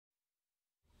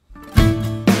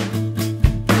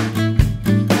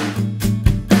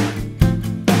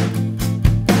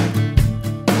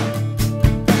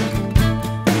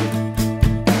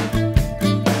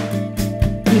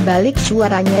balik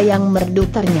suaranya yang merdu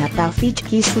ternyata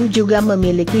Vicky juga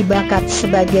memiliki bakat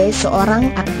sebagai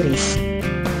seorang aktris.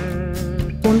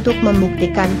 Untuk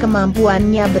membuktikan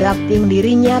kemampuannya berakting,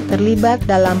 dirinya terlibat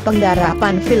dalam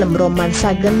penggarapan film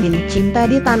romansa Gendin Cinta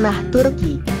di Tanah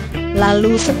Turki.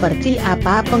 Lalu seperti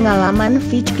apa pengalaman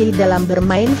Vicky dalam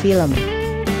bermain film?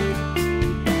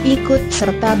 Ikut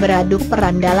serta beraduk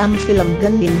peran dalam film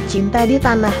Gendin Cinta di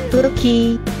Tanah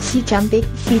Turki, si cantik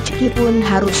Vicky pun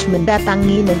harus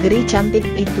mendatangi negeri cantik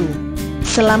itu.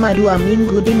 Selama 2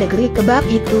 minggu di negeri kebab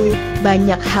itu,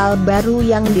 banyak hal baru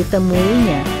yang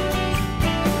ditemuinya.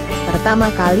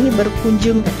 Pertama kali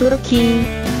berkunjung ke Turki,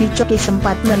 Vicky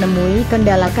sempat menemui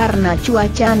kendala karena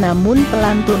cuaca, namun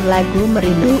pelantun lagu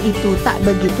Merindu itu tak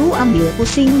begitu ambil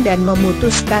pusing dan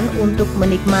memutuskan untuk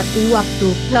menikmati waktu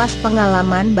plus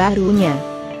pengalaman barunya.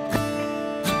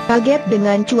 Kaget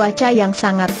dengan cuaca yang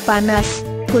sangat panas,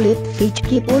 kulit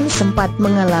Vicky pun sempat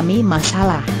mengalami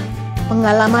masalah.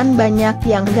 Pengalaman banyak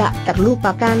yang gak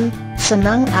terlupakan,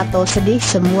 senang atau sedih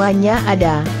semuanya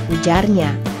ada,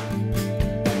 ujarnya.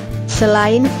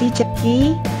 Selain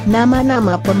Vicky,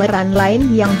 nama-nama pemeran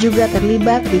lain yang juga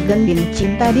terlibat di Gendin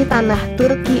Cinta di Tanah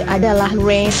Turki adalah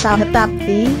Reza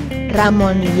Hetapti,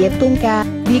 Ramon Yetungka,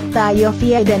 Dikta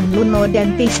Yovia dan Nuno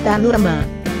dan Tista Nurma.